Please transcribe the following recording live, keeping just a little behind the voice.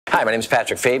Hi, my name's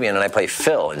Patrick Fabian, and I play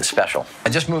Phil in Special. I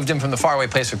just moved in from the faraway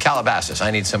place of Calabasas. I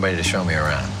need somebody to show me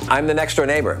around. I'm the next-door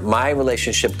neighbor. My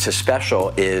relationship to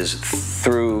Special is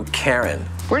through Karen.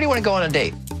 Where do you want to go on a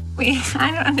date?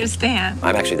 I don't understand.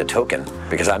 I'm actually the token,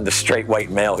 because I'm the straight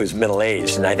white male who's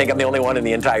middle-aged, and I think I'm the only one in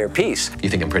the entire piece. You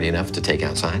think I'm pretty enough to take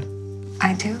outside?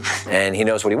 I do. And he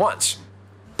knows what he wants.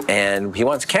 And he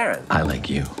wants Karen. I like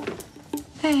you.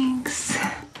 Thanks.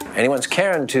 And he wants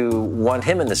Karen to want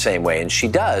him in the same way, and she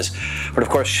does. But of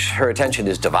course, her attention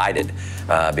is divided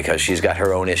because she's got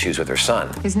her own issues with her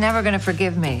son. He's never gonna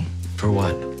forgive me. For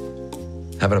what?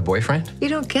 Having a boyfriend? You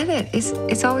don't get it.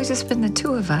 It's always just been the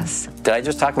two of us. Did I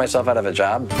just talk myself out of a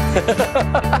job?